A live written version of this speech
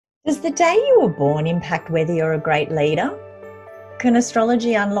Does the day you were born impact whether you're a great leader? Can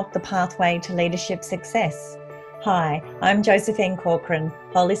astrology unlock the pathway to leadership success? Hi, I'm Josephine Corcoran,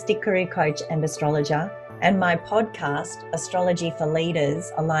 holistic career coach and astrologer, and my podcast, Astrology for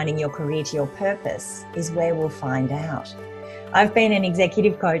Leaders, Aligning Your Career to Your Purpose, is where we'll find out. I've been an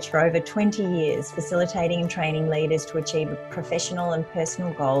executive coach for over 20 years, facilitating and training leaders to achieve professional and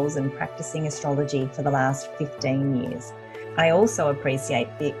personal goals and practicing astrology for the last 15 years. I also appreciate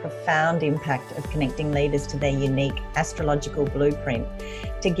the profound impact of connecting leaders to their unique astrological blueprint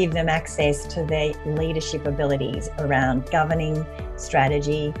to give them access to their leadership abilities around governing,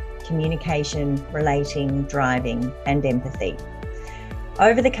 strategy, communication, relating, driving, and empathy.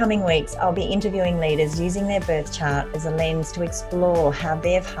 Over the coming weeks, I'll be interviewing leaders using their birth chart as a lens to explore how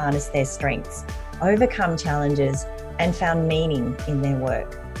they've harnessed their strengths, overcome challenges, and found meaning in their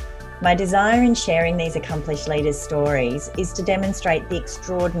work. My desire in sharing these accomplished leaders' stories is to demonstrate the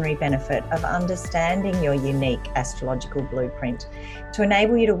extraordinary benefit of understanding your unique astrological blueprint to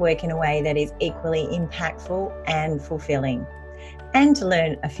enable you to work in a way that is equally impactful and fulfilling, and to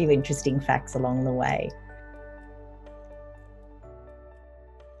learn a few interesting facts along the way.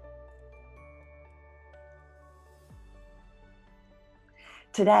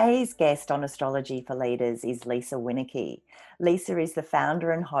 Today's guest on Astrology for Leaders is Lisa Winicky. Lisa is the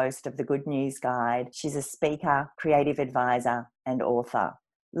founder and host of the Good News Guide. She's a speaker, creative advisor, and author.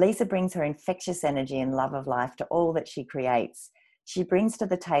 Lisa brings her infectious energy and love of life to all that she creates. She brings to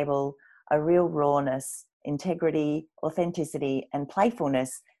the table a real rawness, integrity, authenticity, and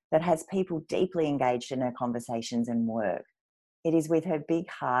playfulness that has people deeply engaged in her conversations and work. It is with her big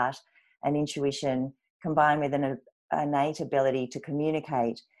heart and intuition, combined with an innate ability to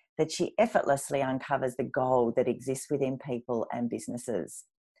communicate, that she effortlessly uncovers the gold that exists within people and businesses.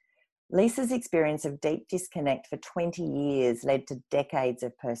 Lisa's experience of deep disconnect for 20 years led to decades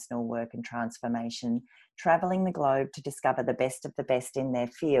of personal work and transformation, travelling the globe to discover the best of the best in their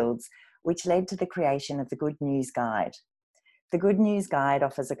fields, which led to the creation of the Good News Guide. The Good News Guide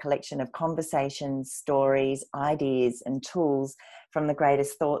offers a collection of conversations, stories, ideas, and tools from the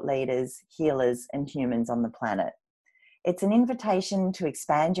greatest thought leaders, healers, and humans on the planet. It's an invitation to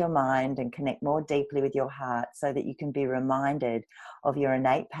expand your mind and connect more deeply with your heart so that you can be reminded of your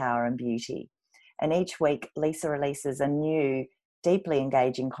innate power and beauty. And each week, Lisa releases a new, deeply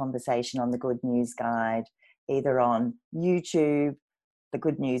engaging conversation on the Good News Guide, either on YouTube, the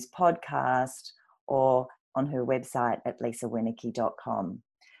Good News Podcast, or on her website at lisawinicky.com.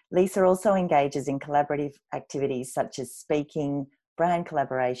 Lisa also engages in collaborative activities such as speaking, brand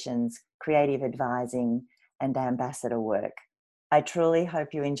collaborations, creative advising, and ambassador work. I truly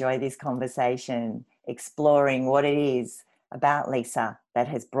hope you enjoy this conversation, exploring what it is about Lisa that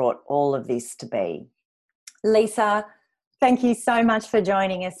has brought all of this to be. Lisa, thank you so much for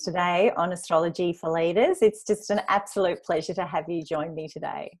joining us today on Astrology for Leaders. It's just an absolute pleasure to have you join me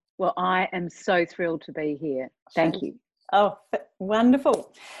today. Well, I am so thrilled to be here. Thank you. Oh,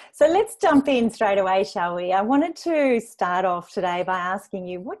 wonderful. So let's jump in straight away, shall we? I wanted to start off today by asking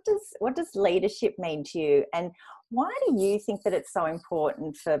you, what does leadership mean to you? And why do you think that it's so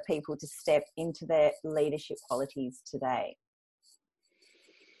important for people to step into their leadership qualities today?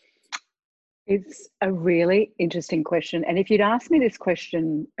 It's a really interesting question. And if you'd asked me this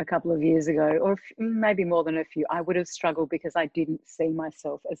question a couple of years ago, or maybe more than a few, I would have struggled because I didn't see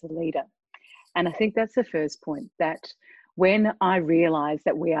myself as a leader. And I think that's the first point, that when I realized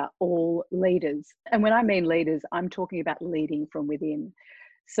that we are all leaders, and when I mean leaders, I'm talking about leading from within.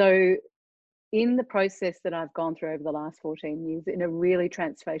 So in the process that I've gone through over the last 14 years, in a really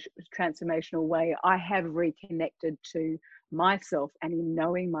transformational way, I have reconnected to myself, and in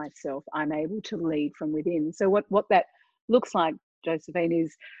knowing myself, I'm able to lead from within. So what that looks like, Josephine,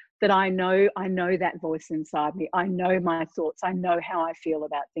 is that I know that voice inside me. I know my thoughts. I know how I feel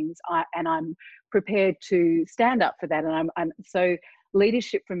about things. And I'm prepared to stand up for that. And I'm so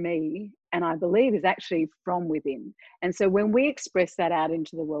leadership for me, and I believe, is actually from within. And so when we express that out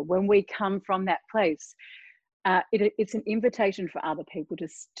into the world, when we come from that place, it's an invitation for other people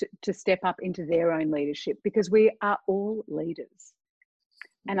to step up into their own leadership, because we are all leaders.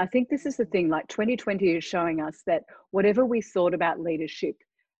 And I think this is the thing, like 2020 is showing us that whatever we thought about leadership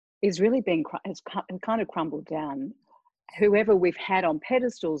is really has kind of crumbled down. Whoever we've had on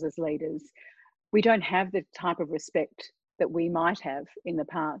pedestals as leaders, we don't have the type of respect that we might have in the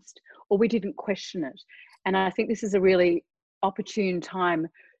past, or we didn't question it. And I think this is a really opportune time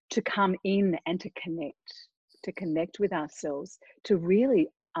to come in and to connect with ourselves, to really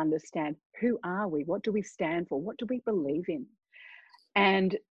understand, who are we? What do we stand for? What do we believe in?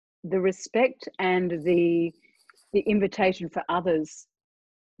 And the respect and the invitation for others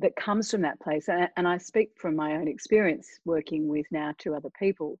that comes from that place, and I speak from my own experience working with now 2 other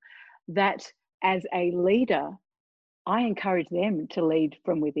people, that as a leader, I encourage them to lead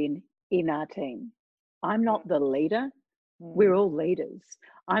from within in our team. I'm not the leader. We're all leaders.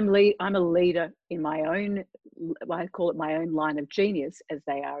 I'm a leader in my own, I call it my own line of genius, as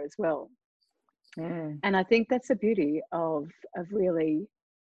they are as well. And I think that's the beauty of really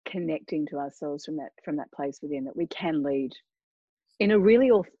connecting to ourselves from that place within, that we can lead in a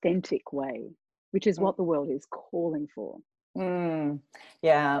really authentic way, which is what the world is calling for.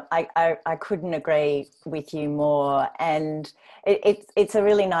 Yeah, I couldn't agree with you more. And it's a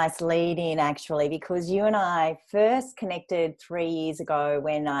really nice lead in, actually, because you and I first connected 3 years ago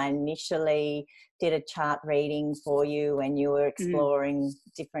when I initially did a chart reading for you when you were exploring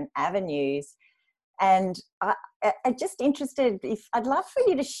different avenues. And I'm just interested, I'd love for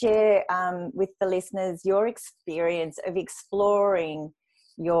you to share with the listeners your experience of exploring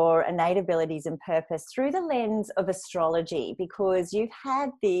your innate abilities and purpose through the lens of astrology, because you've had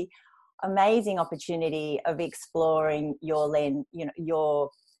the amazing opportunity of exploring your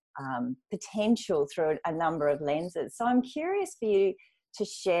potential through a number of lenses. So I'm curious for you to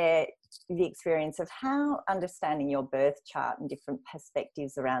share the experience of how understanding your birth chart and different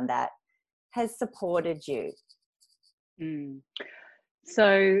perspectives around that has supported you.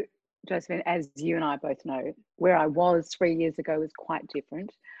 So, Josephine, as you and I both know, where I was 3 years ago was quite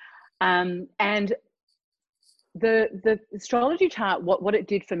different. And the astrology chart, what it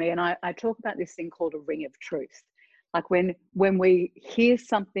did for me, and I talk about this thing called a ring of truth. Like when we hear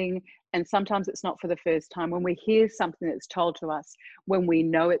something, and sometimes it's not for the first time, when we hear something that's told to us, when we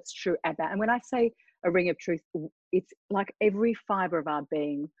know it's true about, and when I say a ring of truth, it's like every fiber of our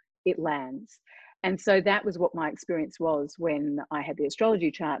being, it lands. And so that was what my experience was when I had the astrology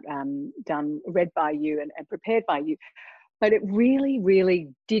chart read by you and prepared by you. But it really,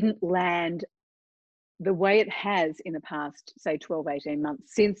 really didn't land the way it has in the past, say 12, 18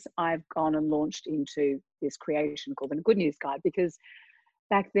 months since I've gone and launched into this creation called the Good News Guide, because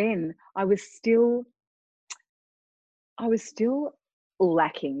back then I was still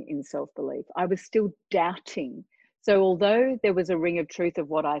lacking in self-belief. I was still doubting. So although there was a ring of truth of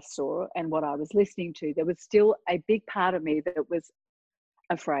what I saw and what I was listening to, there was still a big part of me that was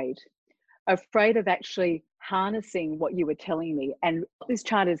afraid of actually harnessing what you were telling me. And what this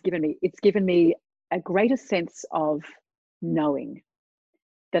chart has given me, it's given me a greater sense of knowing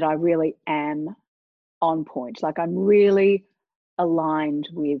that I really am on point. Like I'm really aligned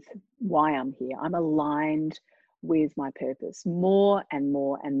with why I'm here. I'm aligned with my purpose more and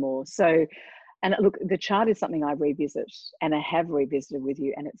more and more. So, and look, the chart is something I revisit, and I have revisited with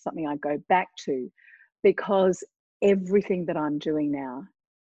you, and it's something I go back to because everything that I'm doing now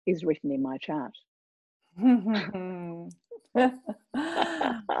is written in my chart.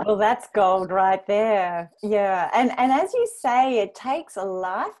 Well, that's gold right there. Yeah. And as you say, it takes a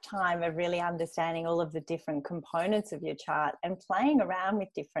lifetime of really understanding all of the different components of your chart and playing around with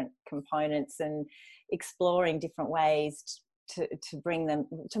different components and exploring different ways to bring them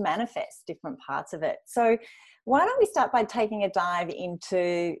to manifest different parts of it. So why don't we start by taking a dive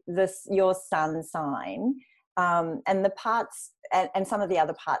into your sun sign and the parts and some of the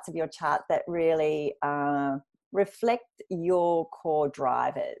other parts of your chart that really reflect your core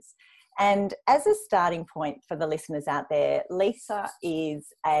drivers. And as a starting point for the listeners out there, Lisa is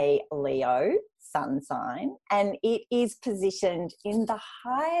a Leo sun sign, and it is positioned in the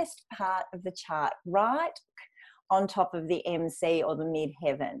highest part of the chart, right on top of the MC or the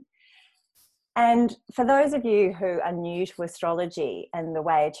midheaven. And for those of you who are new to astrology and the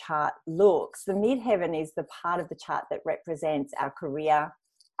way a chart looks, the midheaven is the part of the chart that represents our career,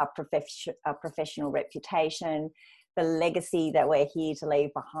 our professional reputation, the legacy that we're here to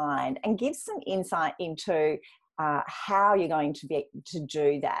leave behind, and gives some insight into how you're going to be to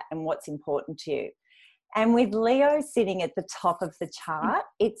do that and what's important to you. And with Leo sitting at the top of the chart,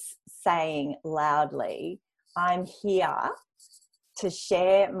 it's saying loudly, I'm here to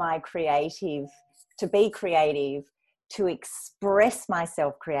share my creative, to be creative, to express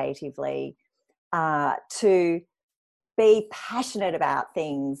myself creatively, to be passionate about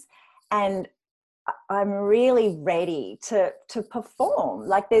things. And I'm really ready to perform.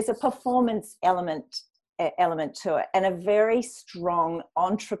 Like there's a performance element to it, and a very strong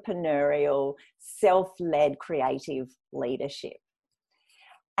entrepreneurial, self-led creative leadership.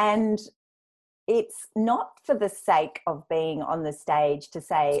 And it's not for the sake of being on the stage to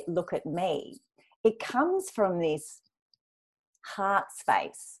say, look at me. It comes from this heart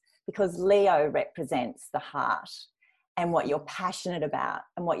space, because Leo represents the heart and what you're passionate about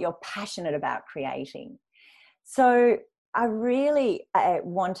and what you're passionate about creating. So I really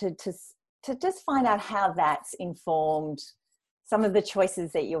wanted to just find out how that's informed some of the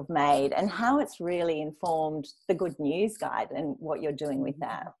choices that you've made and how it's really informed the Good News Guide and what you're doing with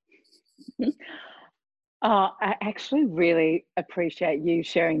that. I actually really appreciate you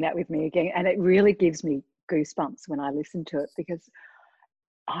sharing that with me again. And it really gives me goosebumps when I listen to it, because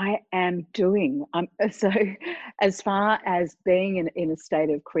I am doing, so as far as being in a state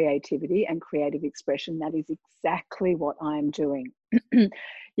of creativity and creative expression, that is exactly what I'm doing.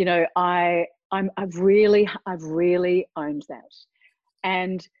 You know, I've really owned that.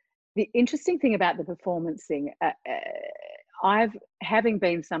 And the interesting thing about the performance thing, having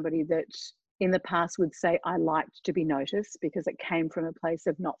been somebody that in the past would say I liked to be noticed because it came from a place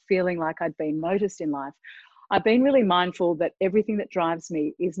of not feeling like I'd been noticed in life. I've been really mindful that everything that drives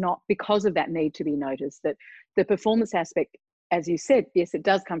me is not because of that need to be noticed, that the performance aspect, as you said, yes, it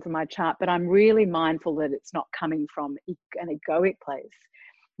does come from my chart, but I'm really mindful that it's not coming from an egoic place,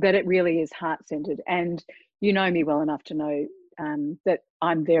 that it really is heart-centered. And you know me well enough to know that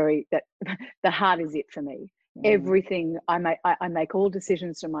that the heart is it for me. Everything I make all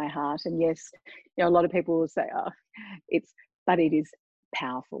decisions from my heart. And yes, you know, a lot of people will say, oh, but it is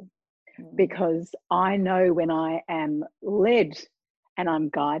powerful, because I know when I am led and I'm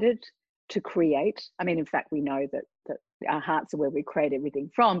guided to create. I mean, in fact, we know that our hearts are where we create everything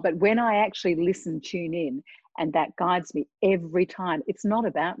from. But when I actually tune in, and that guides me every time, it's not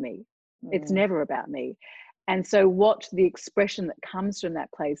about me. It's never about me. And so what the expression that comes from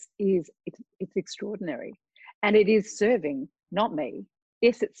that place is, it's extraordinary. And it is serving, not me.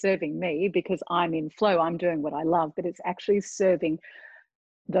 Yes, it's serving me because I'm in flow, I'm doing what I love, but it's actually serving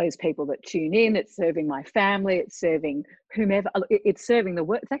those people that tune in, it's serving my family, it's serving whomever, it's serving the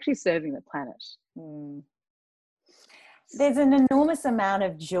world, it's actually serving the planet. There's an enormous amount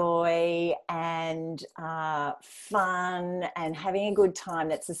of joy and fun and having a good time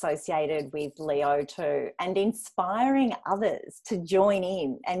that's associated with Leo too, and inspiring others to join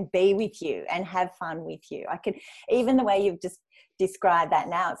in and be with you and have fun with you. I could, even the way you've just described that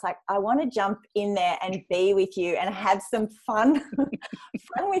now, it's like, I want to jump in there and be with you and have some fun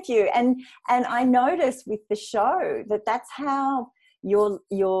with you. And I notice with the show that that's how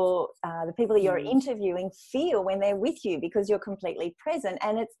the people that you're interviewing feel when they're with you, because you're completely present,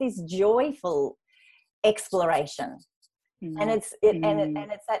 and it's this joyful exploration, and it's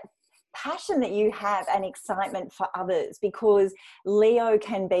that passion that you have and excitement for others, because Leo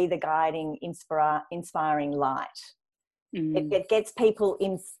can be the guiding, inspiring light. It gets people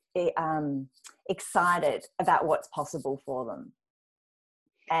excited about what's possible for them,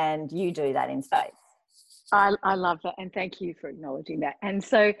 and you do that in space. I love that, and thank you for acknowledging that. And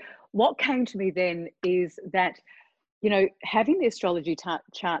so what came to me then is that, you know, having the astrology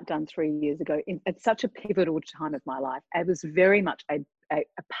chart done 3 years ago, at such a pivotal time of my life, it was very much a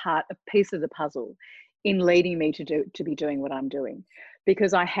piece of the puzzle in leading me to be doing what I'm doing,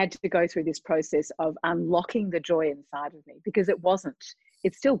 because I had to go through this process of unlocking the joy inside of me, because it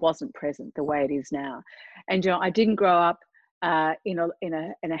still wasn't present the way it is now. And, you know, I didn't grow up in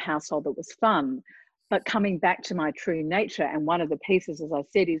a household that was fun. But coming back to my true nature, and one of the pieces, as I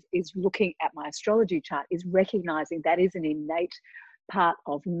said, is looking at my astrology chart, is recognizing that is an innate part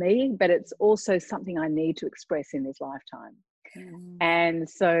of me, but it's also something I need to express in this lifetime. And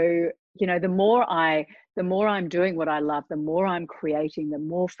so, you know, the more I'm doing what I love, the more I'm creating, the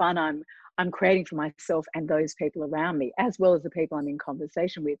more fun I'm creating for myself and those people around me, as well as the people I'm in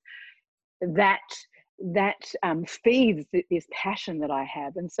conversation with. That feeds this passion that I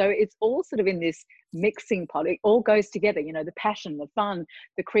have. And so it's all sort of in this mixing pot. It all goes together, you know, the passion, the fun,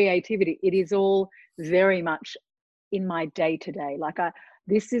 the creativity. It is all very much in my day-to-day. Like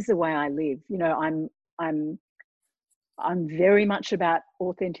this is the way I live. You know, I'm very much about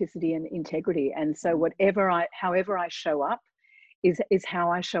authenticity and integrity. And so however I show up is how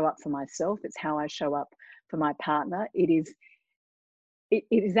I show up for myself. It's how I show up for my partner. It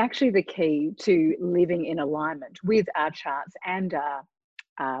is actually the key to living in alignment with our charts and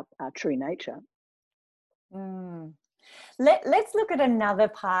our true nature. Let's look at another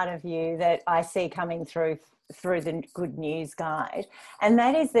part of you that I see coming through the Good News Guide, and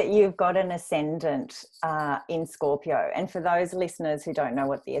that is that you've got an ascendant in Scorpio. And for those listeners who don't know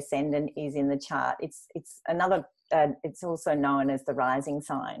what the ascendant is in the chart, it's also known as the rising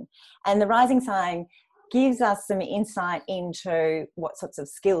sign. And the rising sign gives us some insight into what sorts of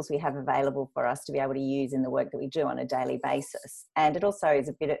skills we have available for us to be able to use in the work that we do on a daily basis. And it also is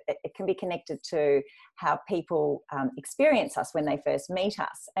it can be connected to how people experience us when they first meet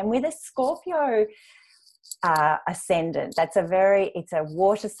us. And with a Scorpio ascendant, it's a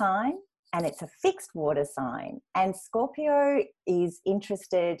water sign. and it's a fixed water sign. And Scorpio is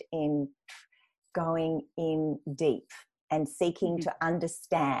interested in going in deep and seeking to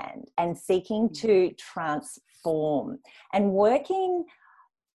understand and seeking to transform and working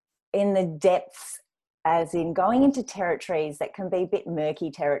in the depths, as in going into territories that can be a bit murky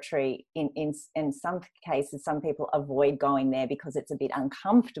territory. In some cases, some people avoid going there because it's a bit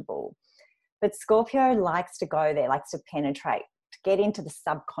uncomfortable. But Scorpio likes to go there, likes to penetrate, to get into the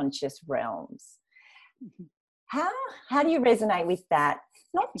subconscious realms. How do you resonate with that?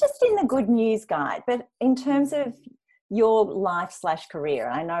 Not just in the Good News Guide, but in terms of your life/career.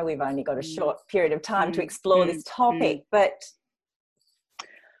 I know we've only got a short period of time to explore this topic, but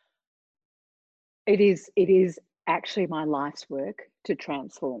it is actually my life's work to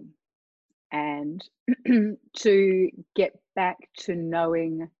transform and to get back to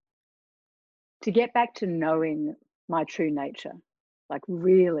knowing my true nature, like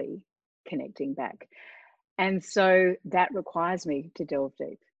really connecting back. And so that requires me to delve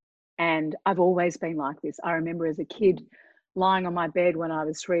deep. And I've always been like this. I remember as a kid lying on my bed when I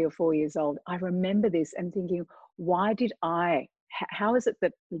was 3 or 4 years old. I remember this and thinking, how is it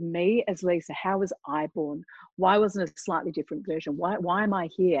that me as Lisa, how was I born? Why wasn't a slightly different version? Why am I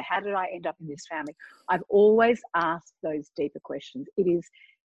here? How did I end up in this family? I've always asked those deeper questions. It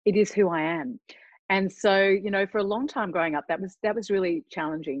is who I am. And so, you know, for a long time growing up, that was really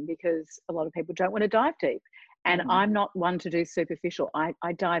challenging because a lot of people don't want to dive deep. And I'm not one to do superficial. I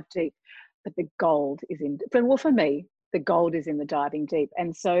dive deep, but the gold is for me, the gold is in the diving deep.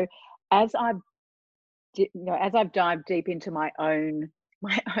 And so as I've dived deep into my own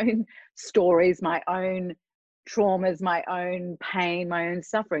stories, my own traumas, my own pain, my own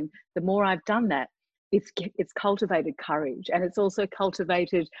suffering, the more I've done that, it's cultivated courage, and it's also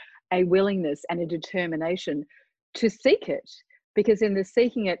cultivated a willingness and a determination to seek it, because in the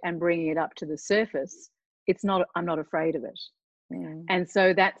seeking it and bringing it up to the surface, I'm not afraid of it. And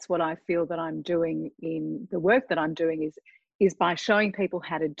so that's what I feel that I'm doing in the work that I'm doing is by showing people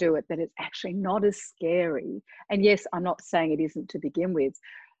how to do it, that it's actually not as scary. And yes, I'm not saying it isn't to begin with,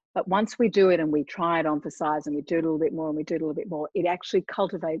 but once we do it and we try it on for size and we do it a little bit more and we do it a little bit more, it actually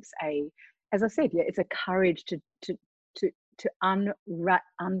cultivates as I said, it's a courage to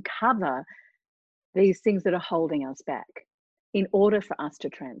uncover these things that are holding us back in order for us to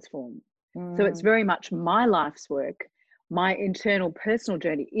transform. So it's very much my life's work. My internal personal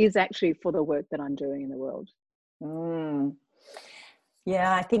journey is actually for the work that I'm doing in the world.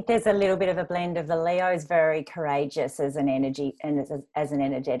 Yeah, I think there's a little bit of a blend of the Leo is very courageous as an energy and as an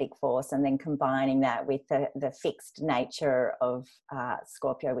energetic force, and then combining that with the fixed nature of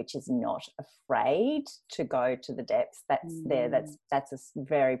Scorpio, which is not afraid to go to the depths. That's a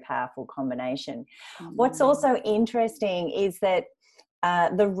very powerful combination. What's also interesting is that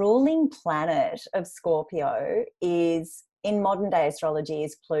the ruling planet of Scorpio is, in modern day astrology,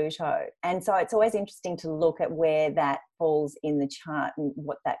 is Pluto. And so it's always interesting to look at where that falls in the chart and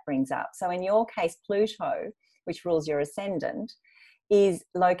what that brings up. So in your case, Pluto, which rules your ascendant, is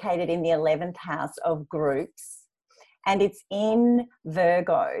located in the 11th house of groups, and it's in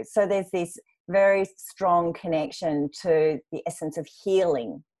Virgo. So there's this very strong connection to the essence of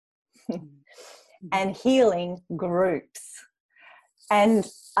healing and healing groups. And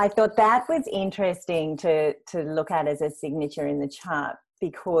I thought that was interesting to look at as a signature in the chart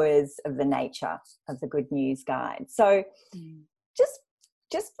because of the nature of the Good News Guide. So just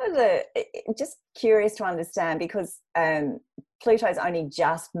curious to understand, because Pluto's only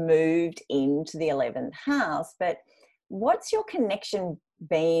just moved into the 11th house, but what's your connection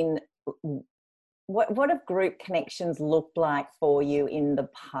been? What have group connections looked like for you in the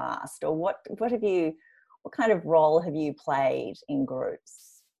past? Or what kind of role have you played in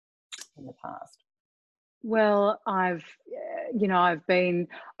groups in the past? Well, I've been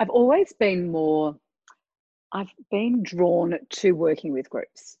drawn to working with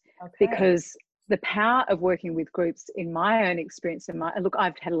groups, because the power of working with groups, in my own experience,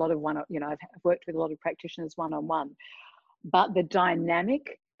 I've had a lot of I've worked with a lot of practitioners one-on-one, but the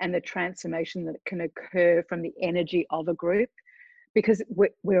dynamic and the transformation that can occur from the energy of a group, because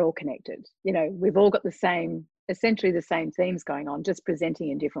we're all connected. We've all got essentially the same themes going on, just presenting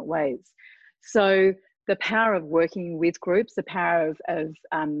in different ways. So the power of working with groups, the power of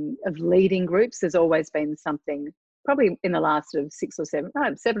leading groups, has always been something, probably in the last 7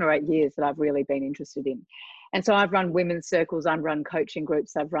 or 8 years, that I've really been interested in. And so I've run women's circles, I've run coaching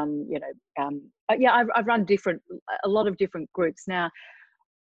groups, I've run, I've run a lot of different groups. Now,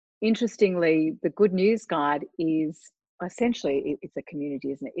 interestingly, the Good News Guide is essentially, it's a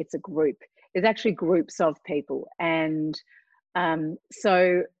community, isn't it? It's a group. There's actually groups of people. And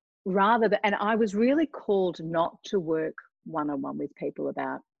so rather than, and I was really called not to work one-on-one with people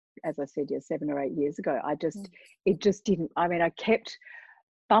about, as I said, 7 or 8 years ago. It just didn't, I mean, I kept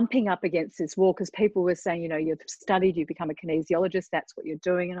bumping up against this wall because people were saying, you've studied, you've become a kinesiologist, that's what you're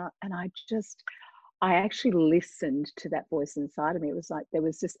doing. I actually listened to that voice inside of me. It was like, it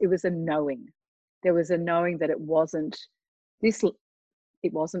was a knowing. There was a knowing that it wasn't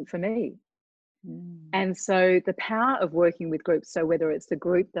for me. And so the power of working with groups, so whether it's the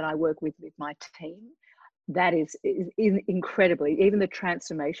group that I work with my team, that is incredibly, even the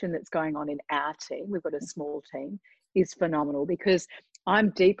transformation that's going on in our team, we've got a small team, is phenomenal because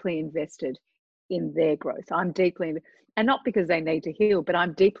I'm deeply invested in their growth. And not because they need to heal, but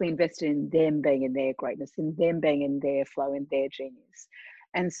I'm deeply invested in them being in their greatness, in them being in their flow, in their genius.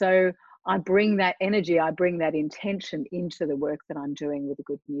 And so I bring that energy, I bring that intention into the work that I'm doing with the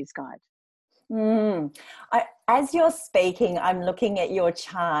Good News Guide. As you're speaking, I'm looking at your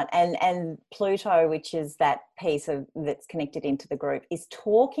chart, and Pluto, which is that piece that's connected into the group, is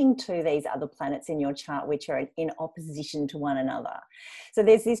talking to these other planets in your chart, which are in opposition to one another. So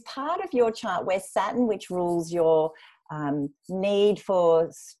there's this part of your chart where Saturn, which rules your need for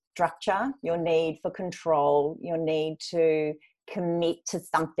structure, your need for control, your need to commit to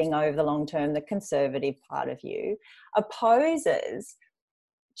something over the long term, the conservative part of you, opposes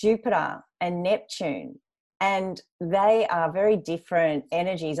Jupiter and Neptune, and they are very different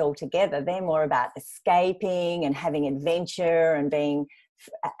energies altogether. They're more about escaping and having adventure and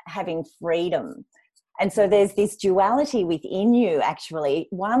having freedom. And so there's this duality within you, actually.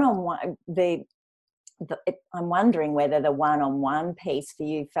 One-on-one, I'm wondering whether the one-on-one piece for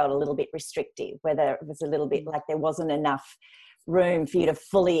you felt a little bit restrictive, whether it was a little bit like there wasn't enough room for you to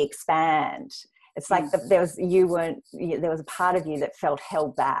fully expand. It's like there was a part of you that felt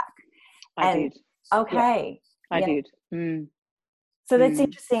held back. I did. Okay. Yeah, I did. So that's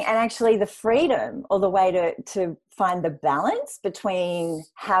interesting. And actually the freedom, or the way to find the balance between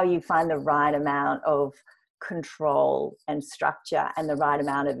how you find the right amount of control and structure and the right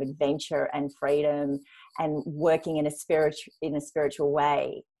amount of adventure and freedom and working in a spiritual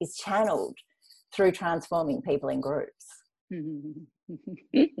way, is channeled through transforming people in groups.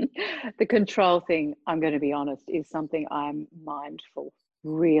 The control thing, I'm going to be honest, is something I'm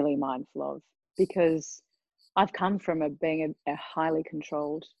really mindful of, because I've come from being a highly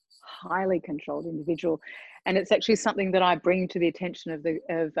controlled individual, and it's actually something that I bring to the attention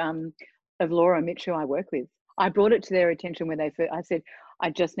of Laura and Mitch, who I work with. I brought it to their attention when I said, I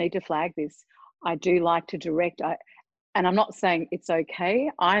just need to flag this. I do like to direct. And I'm not saying it's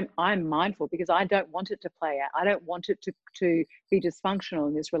okay. I'm mindful because I don't want it to play out. I don't want it to be dysfunctional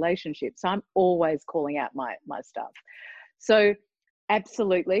in this relationship. So I'm always calling out my stuff. So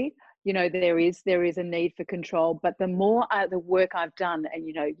absolutely, there is a need for control. But the more the work I've done, and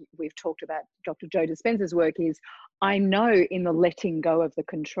we've talked about Dr. Joe Dispenza's work, is I know in the letting go of the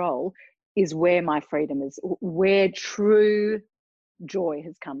control is where my freedom is, where true joy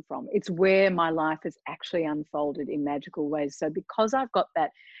has come from. It's where my life has actually unfolded in magical ways. So because I've got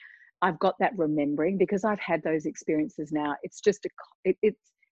that remembering, because I've had those experiences now, it's just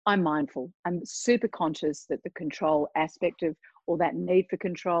I'm mindful. I'm super conscious that the control aspect of, or that need for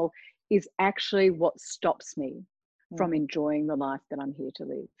control, is actually what stops me from enjoying the life that I'm here to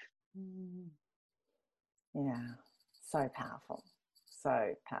live. Yeah, so powerful.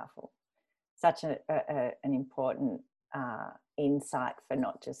 Such an important insight for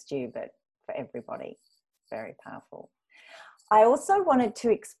not just you, but for everybody. Very powerful. I also wanted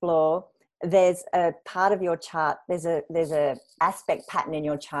to explore, there's a part of your chart, there's a aspect pattern in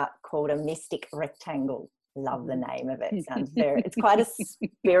your chart called a mystic rectangle. Love the name of it. It's quite a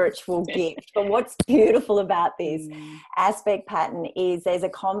spiritual gift. But what's beautiful about this aspect pattern is there's a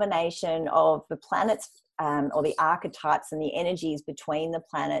combination of the planets or the archetypes and the energies between the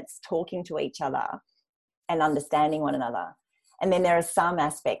planets talking to each other and understanding one another. And then there are some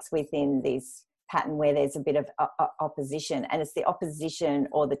aspects within this pattern where there's a bit of opposition, and it's the opposition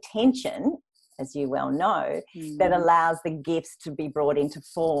or the tension, as you well know, that allows the gifts to be brought into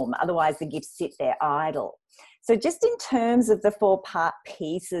form. Otherwise the gifts sit there idle. So just in terms of the 4-part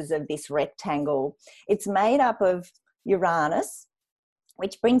pieces of this rectangle, it's made up of Uranus,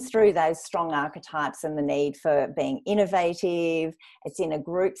 which brings through those strong archetypes and the need for being innovative. It's in a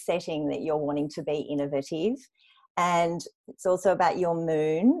group setting that you're wanting to be innovative. And it's also about your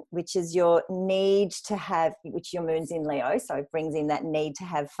moon, which is your need to have, which your moon's in Leo. So it brings in that need to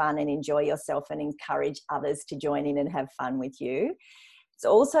have fun and enjoy yourself and encourage others to join in and have fun with you. It's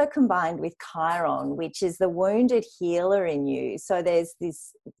also combined with Chiron, which is the wounded healer in you. So there's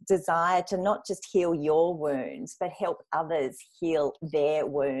this desire to not just heal your wounds, but help others heal their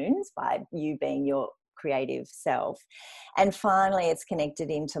wounds by you being your creative self. And finally, it's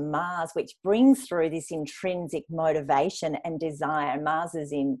connected into Mars, which brings through this intrinsic motivation and desire. Mars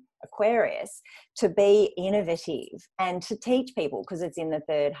is in Aquarius, to be innovative and to teach people, because it's in the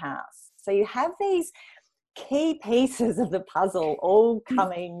third house. So you have these key pieces of the puzzle all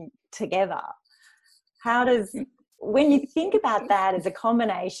coming together. How does, when you think about that as a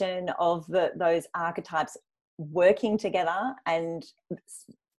combination of those archetypes working together and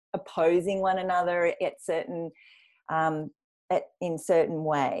opposing one another at certain in certain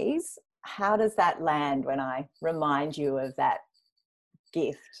ways, how does that land when I remind you of that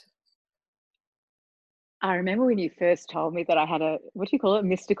gift? I remember when you first told me that I had a, what do you call it,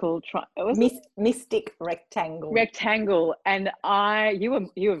 mystic rectangle. Rectangle, and you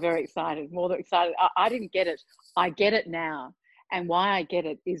were very excited, more than excited. I didn't get it. I get it now, and why I get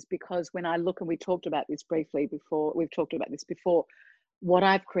it is because when I look, and we talked about this briefly before. We've talked about this before. What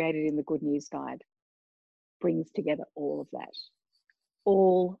I've created in the Good News Guide brings together all of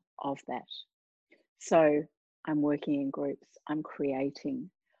that. So I'm working in groups. I'm creating.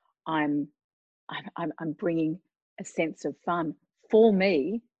 I'm bringing a sense of fun for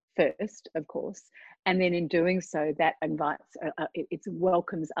me first, of course, and then in doing so, that invites, it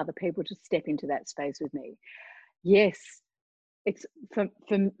welcomes other people to step into that space with me. Yes, it's for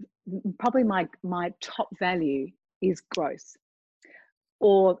probably my top value is growth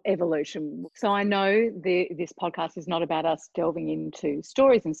or evolution. So I know this podcast is not about us delving into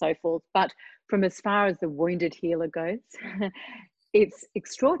stories and so forth, but from as far as the wounded healer goes, it's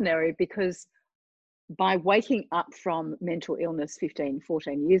extraordinary because by waking up from mental illness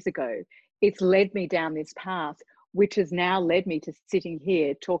 14 years ago, it's led me down this path, which has now led me to sitting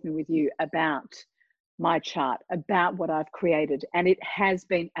here talking with you about my chart, about what I've created. And it has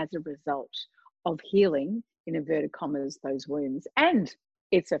been as a result of healing, in inverted commas, those wounds. And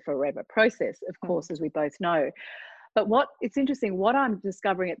it's a forever process, of course, as we both know. But it's interesting, what I'm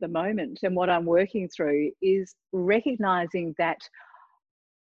discovering at the moment and what I'm working through is recognizing that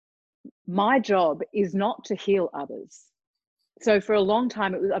my job is not to heal others. So for a long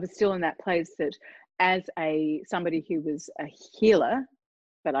time, I was still in that place that as somebody who was a healer,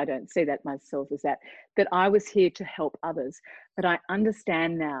 but I don't see that myself as that I was here to help others. But I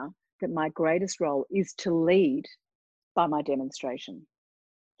understand now that my greatest role is to lead by my demonstration,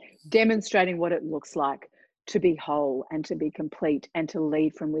 demonstrating what it looks like to be whole and to be complete and to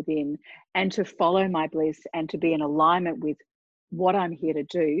lead from within and to follow my bliss and to be in alignment with what I'm here to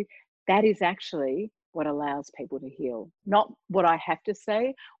do. That is actually what allows people to heal, not what I have to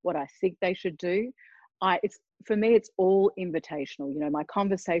say, what I think they should do. For me, it's all invitational. You know, my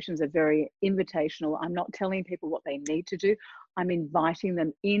conversations are very invitational. I'm not telling people what they need to do. I'm inviting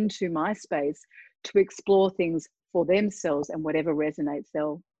them into my space to explore things for themselves, and whatever resonates,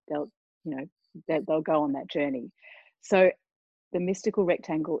 they'll go on that journey. So the mystical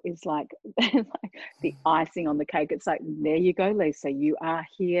rectangle is like the icing on the cake. It's like, there you go, Lisa. You are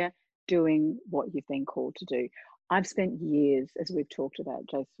here doing what you've been called to do. I've spent years, as we've talked about,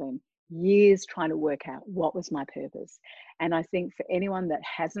 Josephine, years trying to work out what was my purpose. And I think for anyone that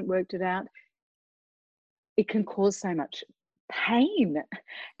hasn't worked it out, it can cause so much pain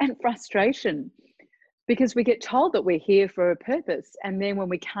and frustration because we get told that we're here for a purpose, and then when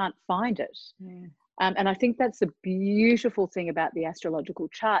we can't find it. And I think that's the beautiful thing about the astrological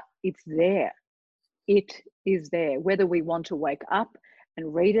chart. It's there. It is there. Whether we want to wake up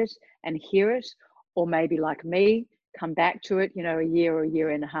and read it and hear it, or maybe like me, come back to it, a year or a year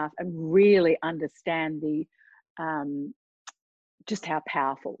and a half and really understand the just how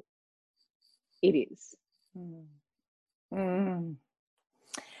powerful it is.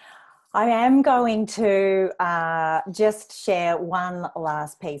 I am going to just share one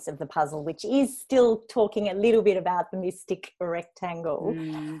last piece of the puzzle, which is still talking a little bit about the mystic rectangle,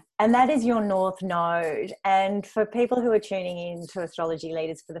 and that is your North Node. And for people who are tuning in to Astrology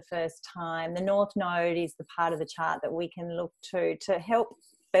Leaders for the first time, the North Node is the part of the chart that we can look to help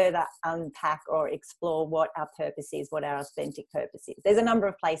further unpack or explore what our purpose is, what our authentic purpose is. There's a number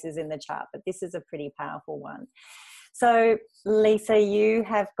of places in the chart, but this is a pretty powerful one. So, Lisa, you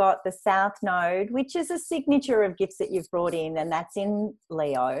have got the South Node, which is a signature of gifts that you've brought in, and that's in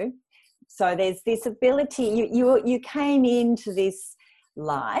Leo. So there's this ability, you came into this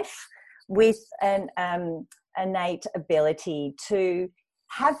life with an innate ability to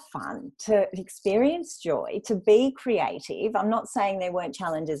have fun, to experience joy, to be creative. I'm not saying there weren't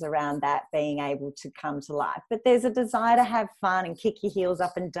challenges around that being able to come to life, but there's a desire to have fun and kick your heels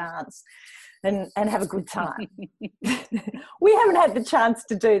up and dance and have a good time. We haven't had the chance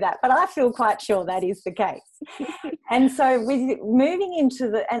to do that, but I feel quite sure that is the case. And so with moving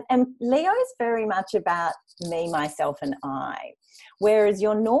into and Leo is very much about me, myself and I, whereas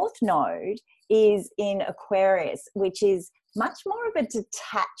your North Node is in Aquarius, which is much more of a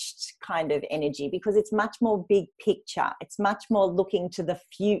detached kind of energy because it's much more big picture. It's much more looking to the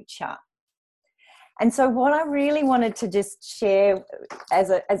future. And so what I really wanted to just share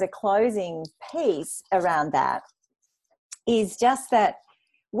as a closing piece around that is just that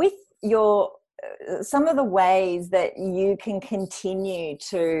with your some of the ways that you can continue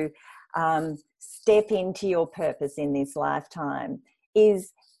to step into your purpose in this lifetime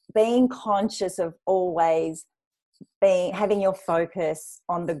is being conscious of always having your focus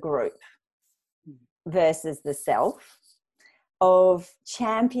on the group versus the self, of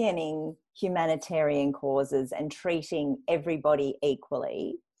championing humanitarian causes and treating everybody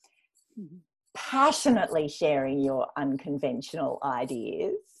equally, passionately sharing your unconventional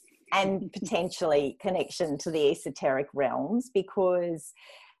ideas and potentially connection to the esoteric realms, because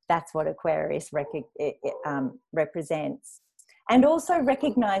that's what Aquarius represents. And also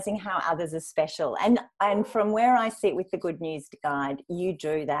recognizing how others are special. And from where I sit with the Good News Guide, you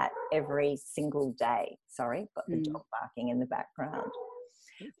do that every single day. Sorry, got the dog barking in the background.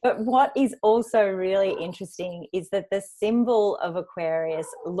 But what is also really interesting is that the symbol of Aquarius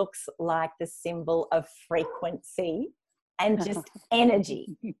looks like the symbol of frequency and just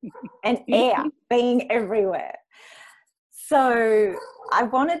energy and air being everywhere. So I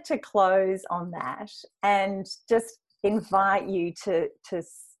wanted to close on that and just invite you to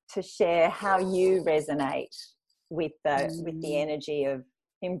share how you resonate with the energy of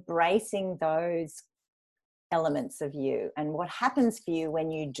embracing those elements of you and what happens for you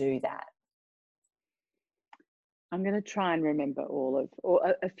when you do that. I'm going to try and remember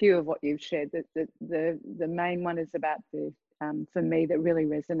a few of what you've shared. The main one is about for me that really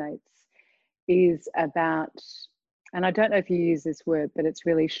resonates is about, and I don't know if you use this word, but it's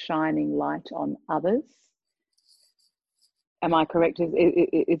really shining light on others. Am I correct?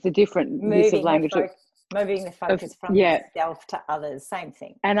 It's a different use of language. Moving the focus from yourself to others, same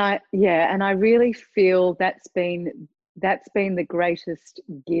thing. And I really feel that's been the greatest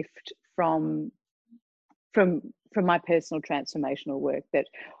gift from my personal transformational work, that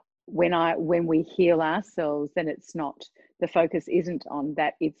when we heal ourselves, then it's not, the focus isn't on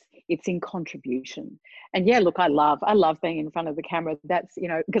that, it's in contribution. And yeah, look, I love being in front of the camera. That's,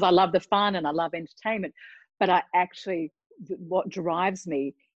 because I love the fun and I love entertainment, but what drives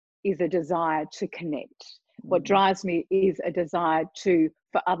me is a desire to connect. What drives me is a desire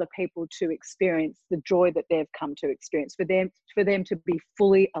for other people to experience the joy that they've come to experience, for them to be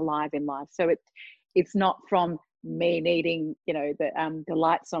fully alive in life. So it's not from me needing, the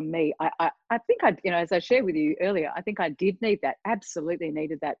lights on me. I think as I shared with you earlier, I think I did need that, absolutely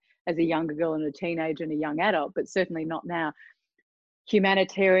needed that as a younger girl and a teenager and a young adult, but certainly not now.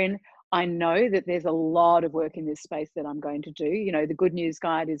 Humanitarian, I know that there's a lot of work in this space that I'm going to do. The Good News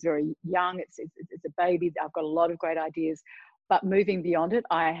Guide is very young. It's a baby. I've got a lot of great ideas, but moving beyond it,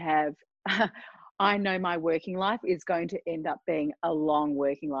 I know my working life is going to end up being a long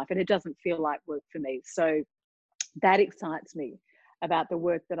working life, and it doesn't feel like work for me. So that excites me about the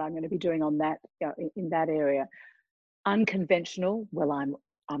work that I'm going to be doing on that, in that area. Unconventional, well, I'm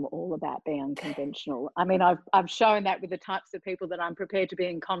all about being unconventional. I mean, I've shown that with the types of people that I'm prepared to be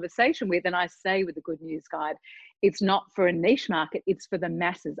in conversation with. And I say with the Good News Guide, it's not for a niche market, it's for the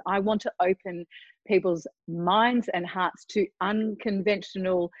masses. I want to open people's minds and hearts to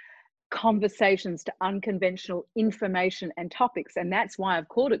unconventional conversations, to unconventional information and topics. And that's why I've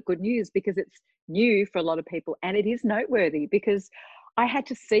called it Good News, because it's new for a lot of people. And it is noteworthy because I had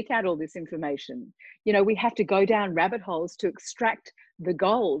to seek out all this information. We have to go down rabbit holes to extract the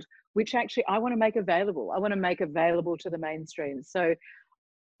gold, which actually I want to make available. I want to make available to the mainstream. So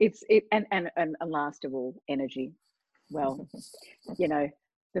and last of all, energy. Well, the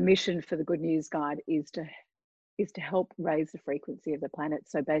mission for the Good News Guide is to help raise the frequency of the planet.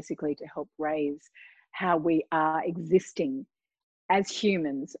 So basically to help raise how we are existing as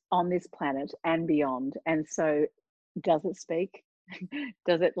humans on this planet and beyond. And so does it speak?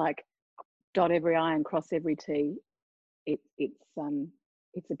 Does it dot every I and cross every T? It's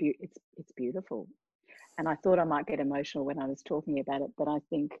beautiful. And I thought I might get emotional when I was talking about it, but I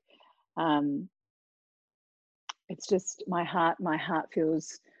think it's just my heart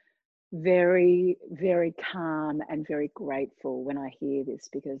feels very, very calm and very grateful when I hear this,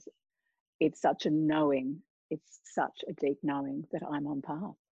 because it's such a knowing, it's such a deep knowing that I'm on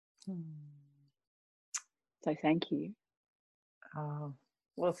path. So thank you. Oh,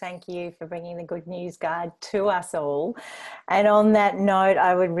 well, thank you for bringing the Good News Guide to us all. And on that note,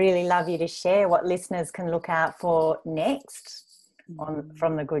 I would really love you to share what listeners can look out for next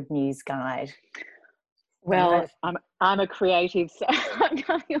from the Good News Guide. Well, I'm a creative, so I'm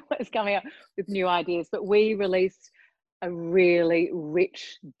always coming up with new ideas, but we release a really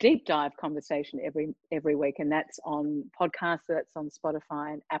rich, deep dive conversation every week, and that's on podcasts. So that's on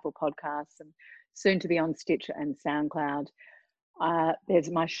Spotify and Apple Podcasts, and soon to be on Stitcher and SoundCloud. There's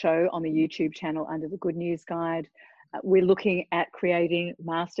my show on the YouTube channel under the Good News Guide. We're looking at creating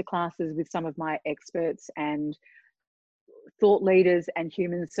masterclasses with some of my experts and thought leaders and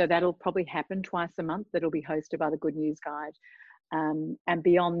humans. So that'll probably happen twice a month. That'll be hosted by the Good News Guide. And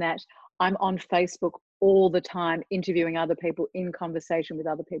beyond that, I'm on Facebook all the time, interviewing other people, in conversation with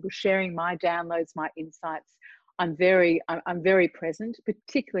other people, sharing my downloads, my insights. I'm very present,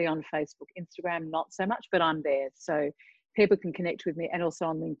 particularly on Facebook. Instagram, not so much, but I'm there. So people can connect with me, and also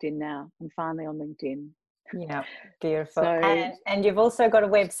on LinkedIn now. I'm finally on LinkedIn. Yeah, beautiful. So, and you've also got a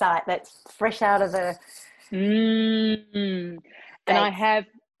website that's fresh out of the... And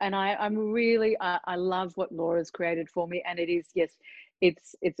I'm really, I love what Laura's created for me. And it is, yes,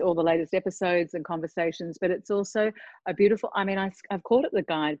 it's all the latest episodes and conversations, but it's also a beautiful, I mean, I've called it the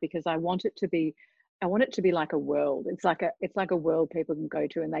guide because I want it to be like a world. It's like a world people can go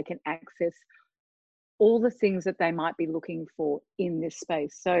to, and they can access all the things that they might be looking for in this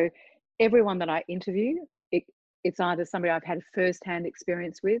space. So everyone that I interview, it's either somebody I've had a first-hand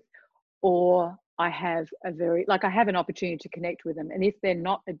experience with, or I have I have an opportunity to connect with them. And if they're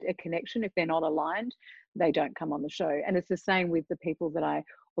not a connection, if they're not aligned, they don't come on the show. And it's the same with the people or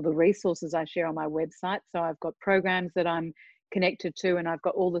the resources I share on my website. So I've got programs that I'm connected to, and I've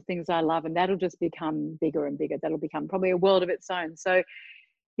got all the things I love, and that'll just become bigger and bigger. That'll become probably a world of its own. So,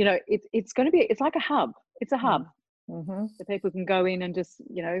 you know, it's going to be, it's like a hub. It's a hub. Mm-hmm. So people can go in and just,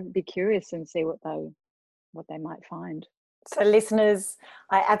 you know, be curious and see what they might find. So listeners,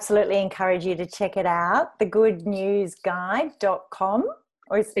 I absolutely encourage you to check it out, thegoodnewsguide.com.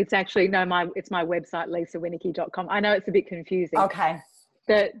 It's actually, no, it's my website, lisawinicky.com. I know it's a bit confusing. Okay.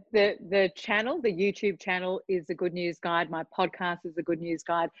 The channel, the YouTube channel, is the Good News Guide. My podcast is the Good News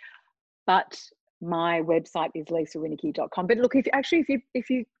Guide, but my website is lisawinicky.com. But look, if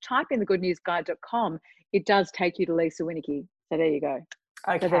you type in thegoodnewsguide.com, it does take you to Lisa Winicky. So there you go.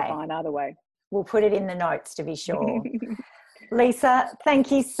 Okay. So they're fine either way. We'll put it in the notes to be sure. Lisa,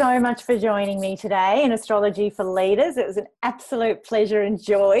 thank you so much for joining me today in Astrology for Leaders. It was an absolute pleasure and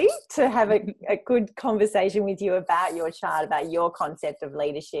joy to have a good conversation with you about your chart, about your concept of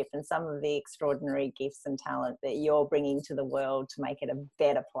leadership and some of the extraordinary gifts and talent that you're bringing to the world to make it a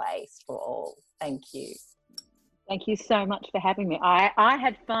better place for all. Thank you. Thank you so much for having me. I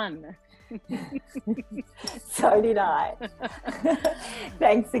had fun. So did I.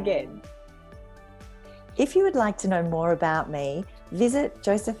 Thanks again. If you would like to know more about me, visit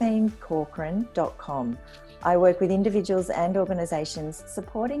josephinecorcoran.com. I work with individuals and organisations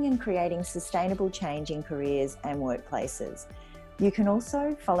supporting and creating sustainable change in careers and workplaces. You can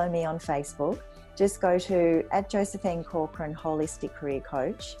also follow me on Facebook. Just go to @JosephineCorcoran Holistic Career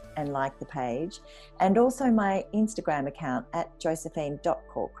Coach and like the page, and also my Instagram account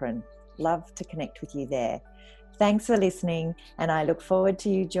 @josephine.corcoran. Love to connect with you there. Thanks for listening, and I look forward to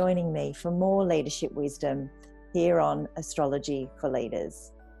you joining me for more leadership wisdom here on Astrology for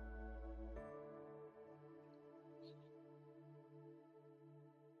Leaders.